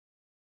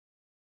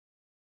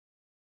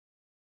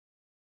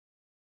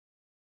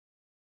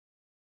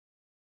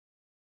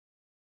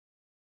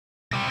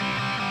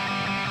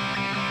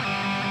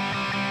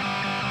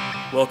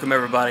Welcome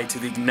everybody to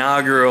the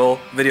inaugural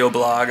video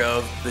blog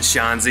of the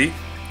Shanzi.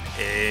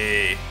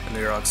 Hey, and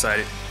they're all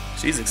excited.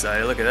 She's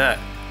excited, look at that.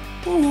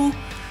 Woo.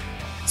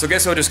 So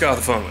guess who I just got off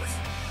the phone with?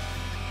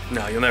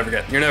 No, you're never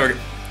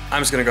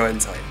I'm just gonna go ahead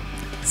and tell you.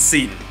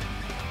 Seaton.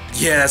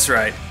 Yeah, that's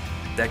right.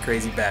 That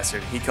crazy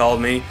bastard. He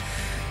called me.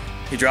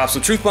 He dropped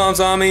some truth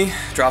bombs on me,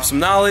 dropped some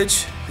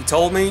knowledge. He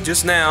told me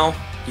just now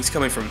he's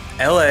coming from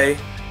LA.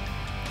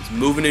 He's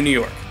moving to New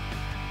York.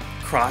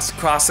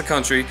 Across the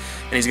country,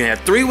 and he's gonna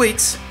have 3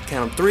 weeks,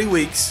 count them 3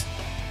 weeks,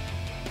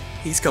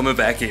 he's coming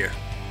back here.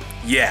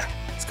 Yeah,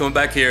 he's coming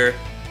back here,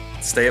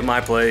 stay at my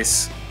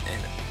place,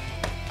 and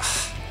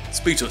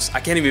speechless.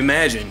 I can't even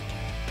imagine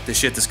the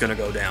shit that's gonna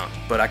go down.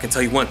 But I can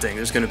tell you one thing,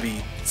 there's gonna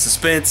be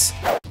suspense.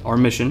 Our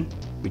mission,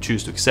 we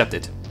choose to accept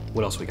it.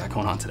 What else we got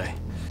going on today?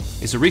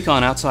 Is to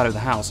recon outside of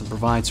the house and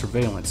provide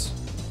surveillance.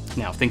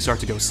 Now, if things start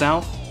to go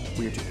south,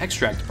 we are to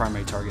extract the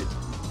primary target,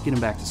 get him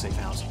back to safe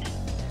housing.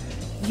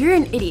 You're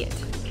an idiot.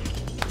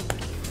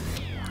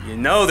 You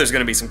know there's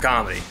gonna be some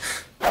comedy.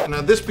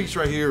 Now this piece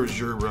right here is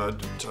your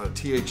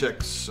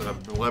THX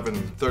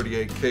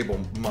 1138 cable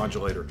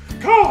modulator.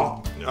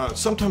 Caw!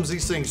 Sometimes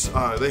these things,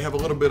 they have a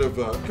little bit of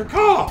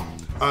caw!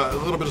 A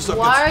little bit of stuff.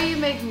 Why are you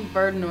making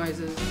bird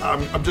noises?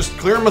 I'm just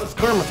clearing my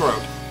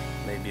throat.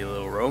 Maybe a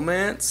little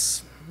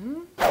romance?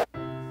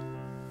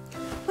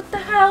 What the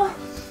hell?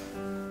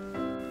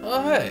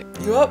 Oh hey,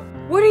 you up?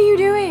 What are you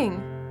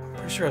doing?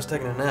 Pretty sure I was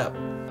taking a nap.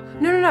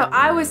 No,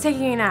 I was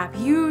taking a nap.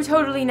 You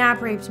totally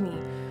nap raped me.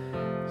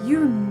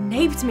 You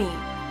naped me.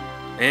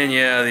 And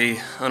yeah, the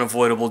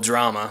unavoidable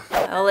drama.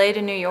 LA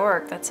to New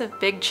York, that's a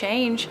big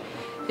change.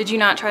 Did you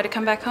not try to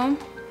come back home?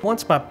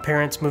 Once my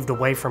parents moved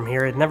away from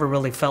here, it never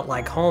really felt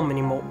like home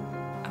anymore.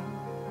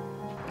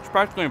 It's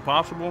practically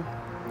impossible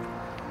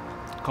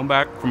to come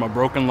back from a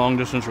broken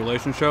long-distance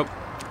relationship.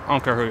 I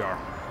don't care who you are.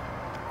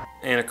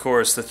 And of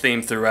course, the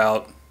theme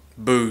throughout,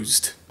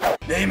 boozed.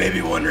 They may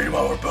be wondering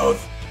why we're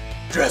both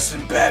dressed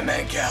in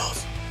Batman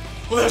cowls.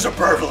 Well, there's a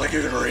perfectly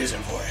good reason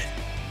for it.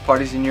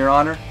 Party's in your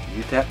honor,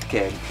 you tap the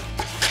keg.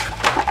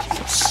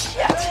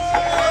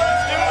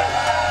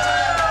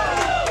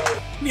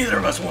 Neither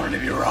of us wanted to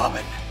be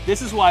Robin.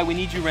 This is why we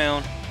need you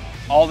around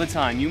all the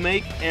time. You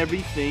make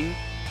everything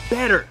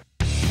better.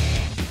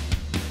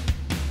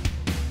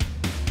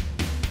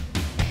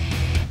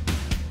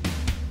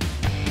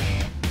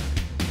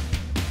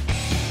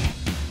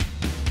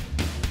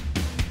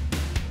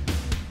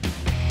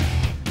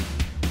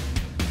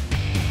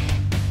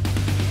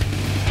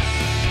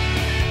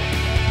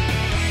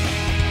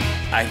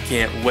 I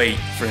can't wait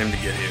for him to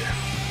get here.